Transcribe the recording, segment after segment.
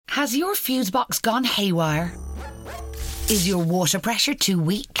Has your fuse box gone haywire? Is your water pressure too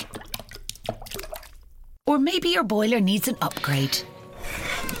weak? Or maybe your boiler needs an upgrade.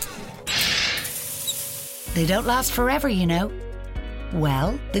 They don't last forever, you know.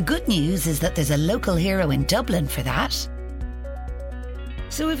 Well, the good news is that there's a local hero in Dublin for that.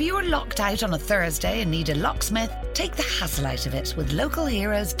 So if you're locked out on a Thursday and need a locksmith, take the hassle out of it with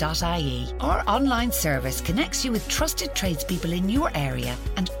localheroes.ie. Our online service connects you with trusted tradespeople in your area,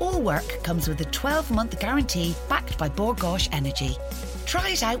 and all work comes with a 12-month guarantee backed by Bord Gáis Energy.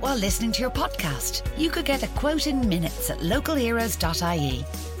 Try it out while listening to your podcast. You could get a quote in minutes at localheroes.ie.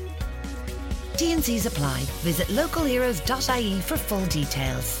 T&Cs apply. Visit localheroes.ie for full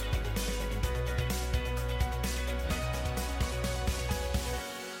details.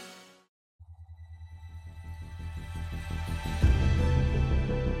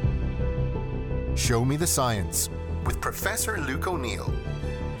 Show Me the Science with Professor Luke O'Neill.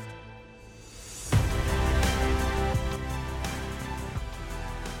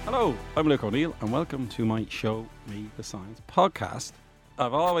 Hello, I'm Luke O'Neill and welcome to my Show Me the Science podcast.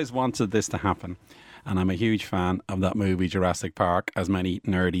 I've always wanted this to happen, and I'm a huge fan of that movie Jurassic Park, as many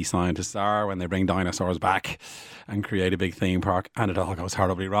nerdy scientists are when they bring dinosaurs back and create a big theme park and it all goes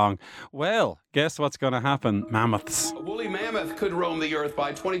horribly wrong. Well, guess what's going to happen? Mammoths. A woolly mammoth could roam the earth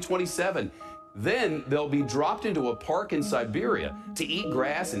by 2027. Then they'll be dropped into a park in Siberia to eat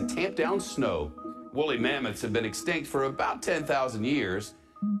grass and tamp down snow. Woolly mammoths have been extinct for about 10,000 years,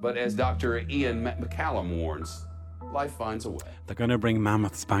 but as Dr. Ian McCallum warns, life finds a way. They're going to bring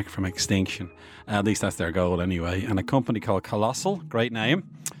mammoths back from extinction. At least that's their goal anyway. And a company called Colossal, great name.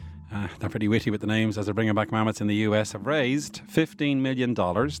 They're pretty witty with the names as they're bringing back mammoths in the US, have raised $15 million,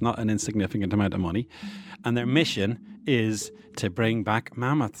 not an insignificant amount of money. And their mission is to bring back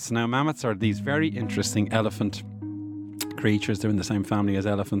mammoths. Now, mammoths are these very interesting elephant creatures. They're in the same family as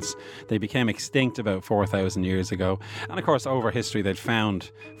elephants. They became extinct about 4,000 years ago. And of course, over history, they'd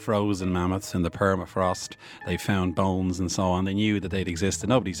found frozen mammoths in the permafrost. They found bones and so on. They knew that they'd existed.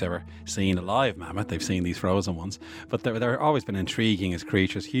 Nobody's ever seen a live mammoth. They've seen these frozen ones. But they're always been intriguing as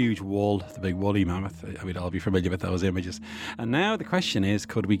creatures. Huge wool, the big woolly mammoth. We'd all be familiar with those images. And now the question is,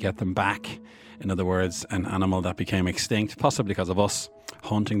 could we get them back? In other words, an animal that became extinct, possibly because of us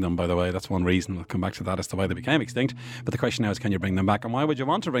hunting them, by the way. That's one reason. We'll come back to that as to why they became extinct. But the question now is, can you bring them back? And why would you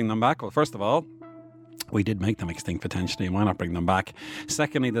want to bring them back? Well, first of all, we did make them extinct potentially. Why not bring them back?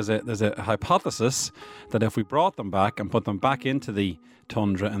 Secondly, there's a hypothesis that if we brought them back and put them back into the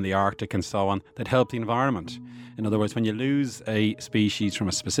tundra and the Arctic and so on, they'd help the environment. In other words, when you lose a species from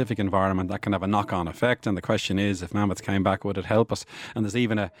a specific environment, that can have a knock-on effect. And the question is, if mammoths came back, would it help us? And there's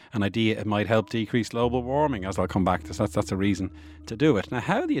even an idea it might help decrease global warming, as I'll come back to. So that's a reason to do it. Now,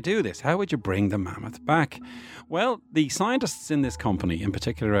 how do you do this? How would you bring the mammoth back? Well, the scientists in this company, in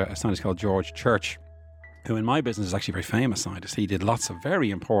particular a scientist called George Church, who in my business is actually a very famous scientist. He did lots of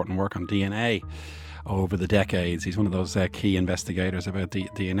very important work on DNA over the decades. He's one of those key investigators about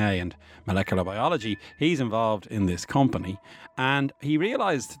DNA and molecular biology. He's involved in this company, and he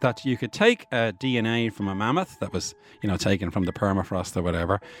realized that you could take DNA from a mammoth that was, taken from the permafrost or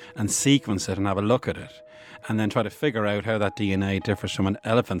whatever, and sequence it and have a look at it, and then try to figure out how that DNA differs from an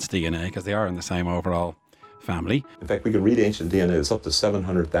elephant's DNA, because they are in the same overall family. In fact, we can read ancient DNA that's up to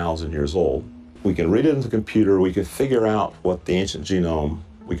 700,000 years old. We can read it into the computer, we can figure out what the ancient genome,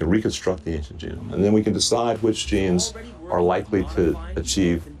 we can reconstruct the ancient genome, and then we can decide which genes are likely to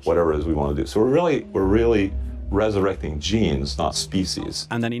achieve whatever it is we want to do. So we're really resurrecting genes, not species.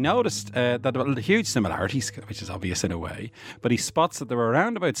 And then he noticed that there were huge similarities, which is obvious in a way, but he spots that there were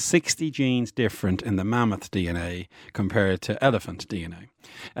around about 60 genes different in the mammoth DNA compared to elephant DNA.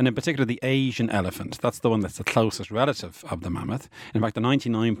 And in particular, the Asian elephant, that's the one that's the closest relative of the mammoth. In fact, they're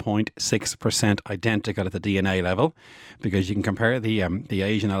 99.6% identical at the DNA level, because you can compare the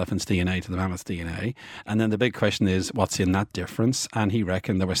Asian elephant's DNA to the mammoth's DNA. And then the big question is, what's in that difference? And he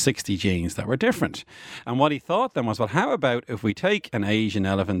reckoned there were 60 genes that were different. And what he thought then was, well, how about if we take an Asian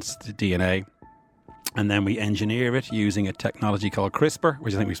elephant's DNA and then we engineer it using a technology called CRISPR,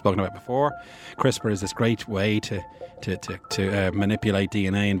 which I think we've spoken about before. CRISPR is this great way to manipulate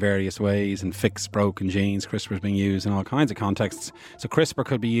DNA in various ways and fix broken genes. CRISPR is being used in all kinds of contexts. So CRISPR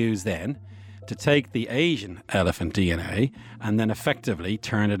could be used then to take the Asian elephant DNA and then effectively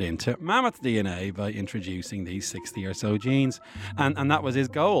turn it into mammoth DNA by introducing these 60 or so genes. And that was his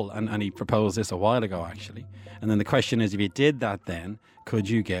goal. And he proposed this a while ago, actually. And then the question is, if you did that then, could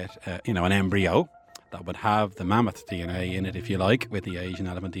you get an embryo that would have the mammoth DNA in it, if you like, with the Asian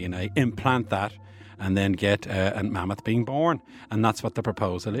elephant DNA, implant that, and then get a mammoth being born? And that's what the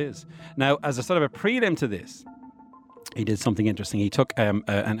proposal is. Now, as a sort of a prelim to this, he did something interesting. He took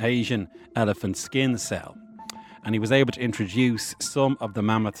an Asian elephant skin cell, and he was able to introduce some of the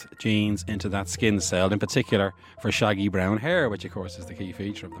mammoth genes into that skin cell, in particular for shaggy brown hair, which of course is the key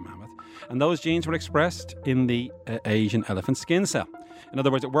feature of the mammoth. And those genes were expressed in the Asian elephant skin cell. In other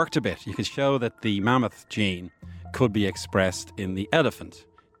words, it worked a bit. You could show that the mammoth gene could be expressed in the elephant,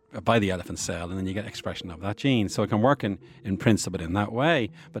 by the elephant cell, and then you get expression of that gene. So it can work in principle in that way.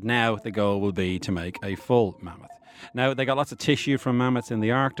 But now the goal will be to make a full mammoth. Now, they got lots of tissue from mammoths in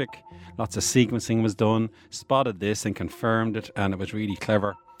the Arctic. Lots of sequencing was done, spotted this and confirmed it, and it was really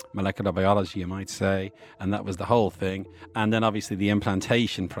clever. Molecular biology, you might say, and that was the whole thing. And then obviously the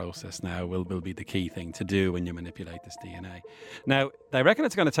implantation process now will be the key thing to do when you manipulate this DNA. Now, they reckon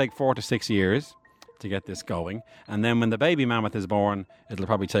it's going to take 4 to 6 years to get this going, and then when the baby mammoth is born, it'll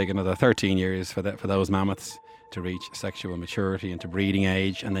probably take another 13 years for those mammoths to reach sexual maturity and to breeding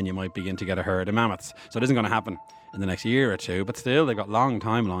age, and then you might begin to get a herd of mammoths. So it isn't going to happen in the next year or two, but still they've got long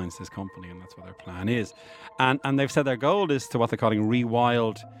timelines, this company, and that's what their plan is. And they've said their goal is to what they're calling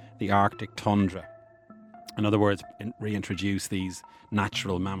rewild the Arctic tundra. In other words, reintroduce these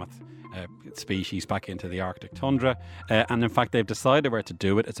natural mammoth species back into the Arctic tundra. And in fact, they've decided where to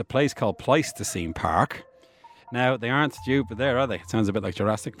do it. It's a place called Pleistocene Park. Now, they aren't stupid there, are they? It sounds a bit like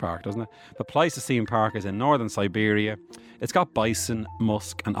Jurassic Park, doesn't it? But Pleistocene Park is in northern Siberia. It's got bison,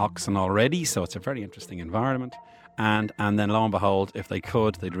 musk and oxen already, so it's a very interesting environment. And then, lo and behold, if they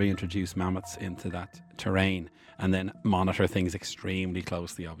could, they'd reintroduce mammoths into that terrain and then monitor things extremely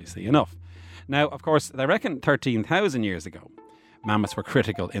closely, obviously enough. Now, of course, they reckon 13,000 years ago, mammoths were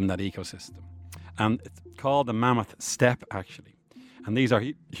critical in that ecosystem. And it's called the Mammoth Steppe, actually. And these are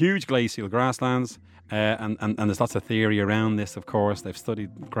huge glacial grasslands. And there's lots of theory around this, of course. They've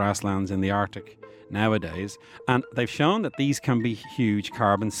studied grasslands in the Arctic nowadays. And they've shown that these can be huge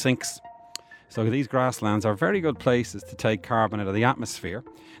carbon sinks. So these grasslands are very good places to take carbon out of the atmosphere.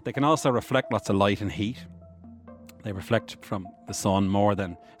 They can also reflect lots of light and heat. They reflect from the sun more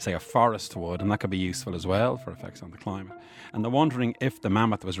than, say, a forest would, and that could be useful as well for effects on the climate. And they're wondering, if the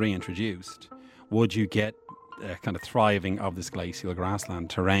mammoth was reintroduced, would you get kind of thriving of this glacial grassland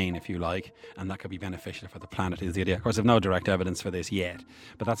terrain, if you like, and that could be beneficial for the planet, is the idea. Of course, there's no direct evidence for this yet,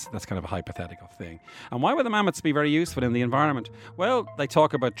 but that's kind of a hypothetical thing. And why would the mammoths be very useful in the environment? Well, they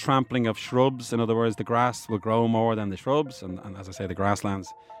talk about trampling of shrubs. In other words, the grass will grow more than the shrubs, and as I say, the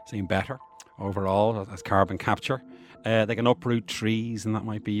grasslands seem better overall as carbon capture. They can uproot trees, and that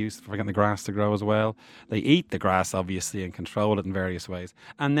might be useful for getting the grass to grow as well. They eat the grass, obviously, and control it in various ways.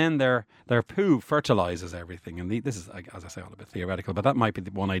 And then their poo fertilises everything. And this is, as I say, all a bit theoretical, but that might be the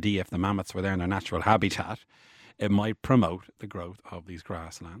one idea. If the mammoths were there in their natural habitat, it might promote the growth of these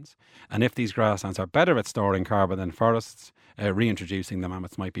grasslands. And if these grasslands are better at storing carbon than forests, reintroducing the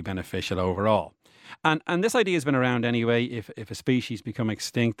mammoths might be beneficial overall. And this idea has been around anyway. If a species become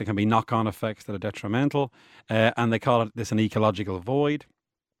extinct, there can be knock-on effects that are detrimental, and they call this an ecological void.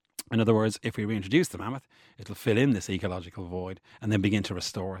 In other words, if we reintroduce the mammoth, it'll fill in this ecological void and then begin to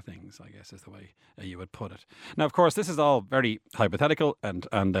restore things, I guess is the way you would put it. Now, of course, this is all very hypothetical and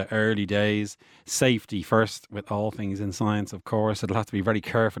early days. Safety first with all things in science, of course. It'll have to be very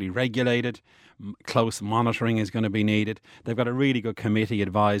carefully regulated. Close monitoring is going to be needed. They've got a really good committee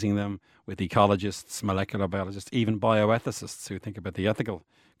advising them with ecologists, molecular biologists, even bioethicists who think about the ethical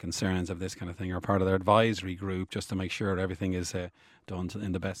concerns of this kind of thing, are part of their advisory group just to make sure everything is done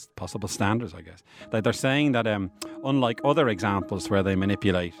in the best possible standards, I guess. They're saying that unlike other examples where they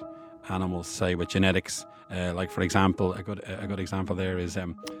manipulate animals, say with genetics, like for example, a good example there is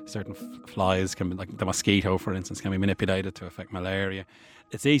certain flies can be, like the mosquito, for instance, can be manipulated to affect malaria.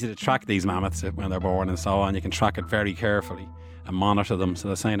 It's easy to track these mammoths when they're born and so on. You can track it very carefully and monitor them. So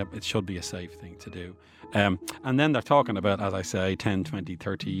they're saying that it should be a safe thing to do. And then they're talking about, as I say, 10, 20,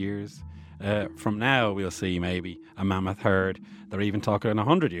 30 years. From now, we'll see maybe a mammoth herd. They're even talking in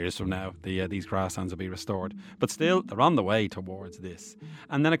 100 years from now, these grasslands will be restored. But still, they're on the way towards this.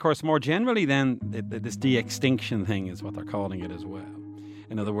 And then, of course, more generally then, this de-extinction thing is what they're calling it as well.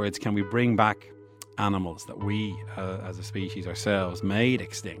 In other words, can we bring back animals that we, as a species ourselves, made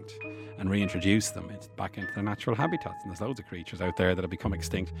extinct and reintroduce them back into their natural habitats? And there's loads of creatures out there that have become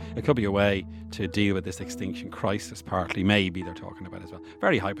extinct. It could be a way to deal with this extinction crisis, partly, maybe they're talking about as well.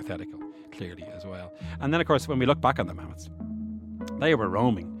 Very hypothetical, clearly, as well. And then, of course, when we look back on the mammoths, they were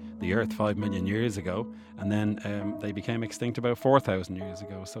roaming the Earth 5 million years ago, and then they became extinct about 4,000 years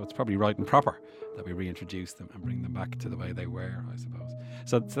ago. So it's probably right and proper that we reintroduce them and bring them back to the way they were, I suppose.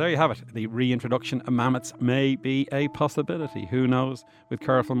 So there you have it. The reintroduction of mammoths may be a possibility. Who knows? With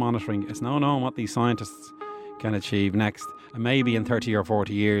careful monitoring, it's no known what these scientists can achieve next. And maybe in 30 or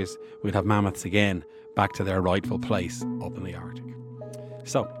 40 years, we'll have mammoths again back to their rightful place up in the Arctic.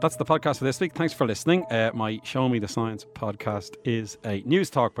 So that's the podcast for this week. Thanks for listening. My Show Me the Science podcast is a News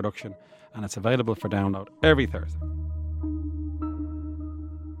Talk production, and it's available for download every Thursday.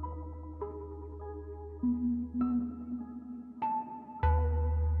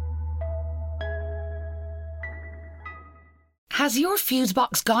 Has your fuse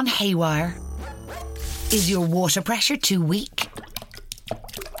box gone haywire? Is your water pressure too weak?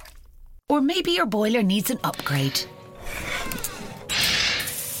 Or maybe your boiler needs an upgrade.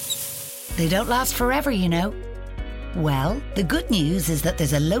 They don't last forever, you know. Well, the good news is that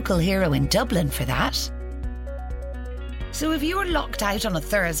there's a local hero in Dublin for that. So if you're locked out on a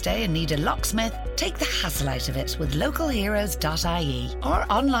Thursday and need a locksmith, take the hassle out of it with localheroes.ie. Our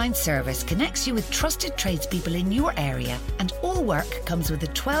online service connects you with trusted tradespeople in your area, and all work comes with a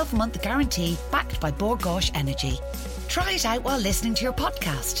 12-month guarantee backed by Bord Gáis Energy. Try it out while listening to your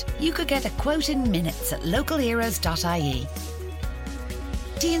podcast. You could get a quote in minutes at localheroes.ie.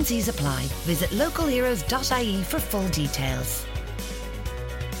 T&Cs apply. Visit localheroes.ie for full details.